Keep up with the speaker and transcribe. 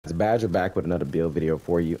Badger back with another build video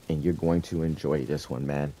for you, and you're going to enjoy this one,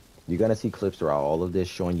 man. You're going to see clips throughout all of this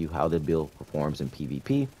showing you how the build performs in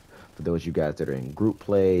PvP. For those of you guys that are in group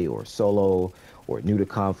play or solo or new to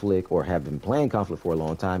conflict or have been playing conflict for a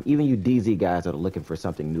long time, even you DZ guys that are looking for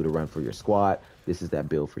something new to run for your squad, this is that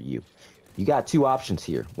build for you. You got two options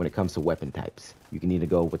here when it comes to weapon types. You can either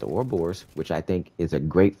go with the Ouroboros, which I think is a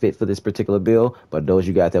great fit for this particular build, but those of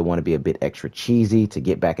you guys that want to be a bit extra cheesy to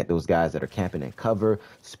get back at those guys that are camping in cover,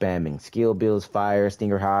 spamming skill builds, fire,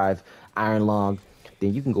 stinger hive, iron lung,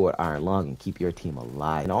 then you can go with iron lung and keep your team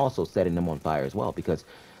alive, and also setting them on fire as well. Because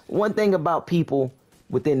one thing about people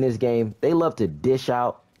within this game, they love to dish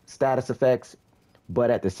out status effects, but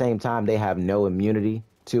at the same time, they have no immunity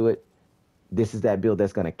to it. This is that build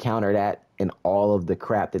that's going to counter that and all of the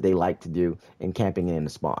crap that they like to do in camping in the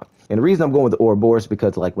spawn. And the reason I'm going with the Ouroboros is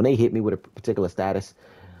because, like, when they hit me with a particular status,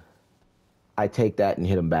 I take that and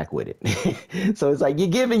hit them back with it. So it's like you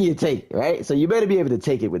give and you take, right? So you better be able to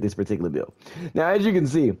take it with this particular build. Now, as you can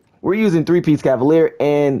see, we're using 3-piece Cavalier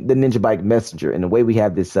and the Ninja Bike Messenger. And the way we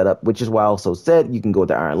have this set up, which is why I also said you can go with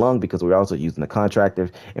the Iron Lung, because we're also using the Contractor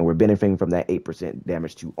and we're benefiting from that 8%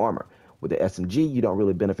 damage to armor. With the SMG, you don't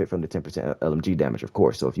really benefit from the 10% LMG damage, of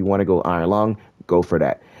course. So if you want to go Iron Lung, go for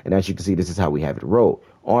that. And as you can see, this is how we have it rolled.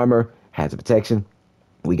 Armor, hazard protection.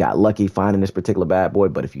 We got lucky finding this particular bad boy,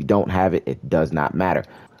 but if you don't have it, it does not matter.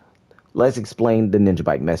 Let's explain the Ninja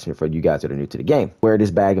Bike Messenger for you guys that are new to the game. Wear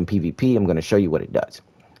this bag in PvP, I'm going to show you what it does.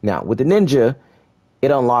 Now, with the Ninja,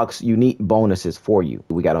 it unlocks unique bonuses for you.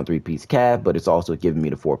 We got on 3-piece Cav, but it's also giving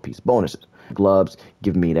me the 4-piece bonuses. Gloves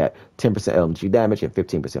giving me that 10% LMG damage and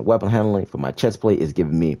 15% weapon handling. For my chest plate, is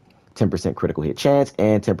giving me 10% critical hit chance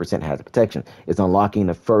and 10% hazard protection. It's unlocking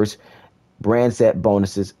the first brand set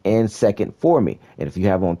bonuses and second for me. And if you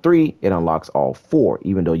have on 3, it unlocks all 4,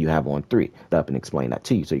 even though you have on 3. Up and explain that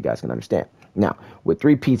to you so you guys can understand. Now, with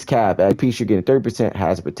 3-piece Cav, at 3-piece you're getting 30%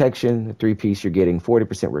 hazard protection. 3-piece you're getting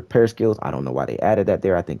 40% repair skills. I don't know why they added that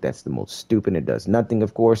there. I think that's the most stupid. It does nothing,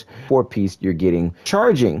 of course. 4-piece you're getting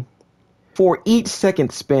charging. For each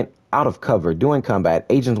second spent out of cover during combat,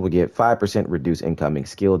 agents will get 5% reduced incoming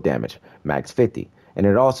skill damage, max 50. And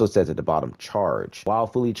it also says at the bottom, charge. While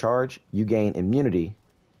fully charged, you gain immunity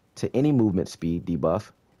to any movement speed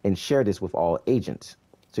debuff and share this with all agents.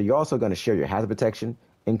 So you're also going to share your hazard protection,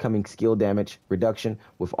 incoming skill damage reduction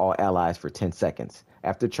with all allies for 10 seconds.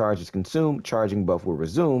 After charge is consumed, charging buff will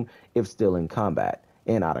resume if still in combat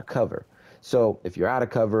and out of cover. So if you're out of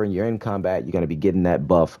cover and you're in combat, you're going to be getting that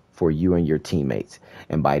buff for you and your teammates.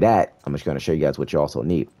 And by that, I'm just going to show you guys what you also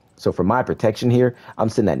need. So for my protection here, I'm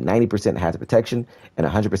sitting at 90% hazard protection and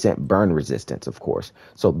 100% burn resistance, of course.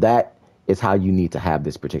 So that is how you need to have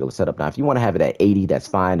this particular setup. Now, if you want to have it at 80, that's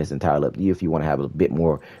fine. It's entirely up to you. If you want to have a bit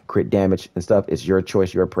more crit damage and stuff, it's your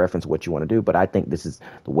choice, your preference, what you want to do. But I think this is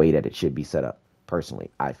the way that it should be set up.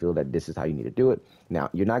 Personally, I feel that this is how you need to do it. Now,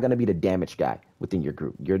 you're not going to be the damage guy within your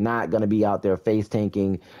group. You're not going to be out there face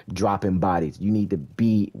tanking, dropping bodies. You need to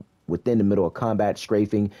be within the middle of combat,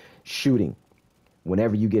 strafing, shooting.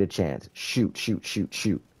 Whenever you get a chance, shoot, shoot, shoot,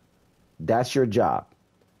 shoot. That's your job.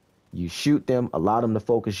 You shoot them, allow them to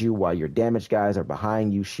focus you while your damage guys are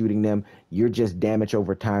behind you shooting them. You're just damage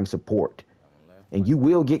over time support. And you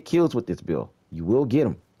will get kills with this build. You will get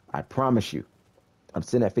them. I promise you. I'm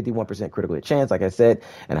sitting at 51% critical hit chance, like I said,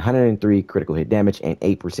 and 103 critical hit damage and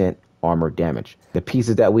 8% armor damage. The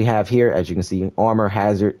pieces that we have here, as you can see, armor,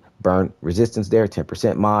 hazard, burn, resistance there,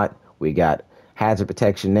 10% mod. We got hazard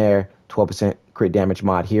protection there, 12% crit damage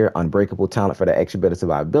mod here, unbreakable talent for the extra bit of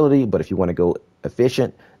survivability. But if you want to go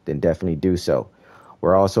efficient, then definitely do so.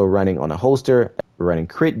 We're also running on a holster. We're running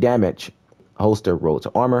crit damage holster rolled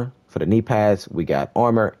to armor. For the knee pads, we got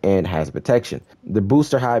armor and hazard protection. The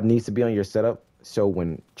booster hive needs to be on your setup. So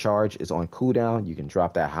when charge is on cooldown, you can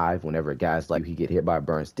drop that hive whenever a guy's like he get hit by a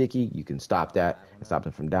burn sticky. You can stop that and stop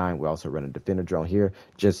him from dying. We're also running defender drone here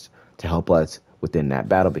just to help us within that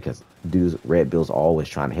battle, because dudes, red bills are always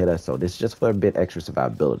trying to hit us. So this is just for a bit extra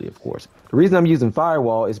survivability, of course. The reason I'm using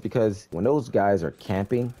firewall is because when those guys are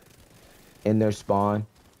camping in their spawn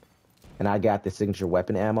and I got the signature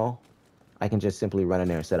weapon ammo, I can just simply run in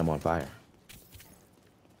there and set them on fire,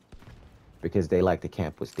 because they like to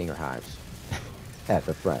camp with stinger hives at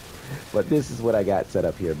the front. But this is what I got set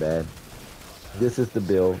up here, man. This is the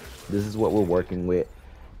build. This is what we're working with,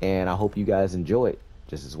 and I hope you guys enjoy it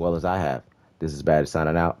just as well as I have. This is Bad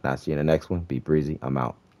signing out, and I'll see you in the next one. Be breezy. I'm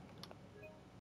out.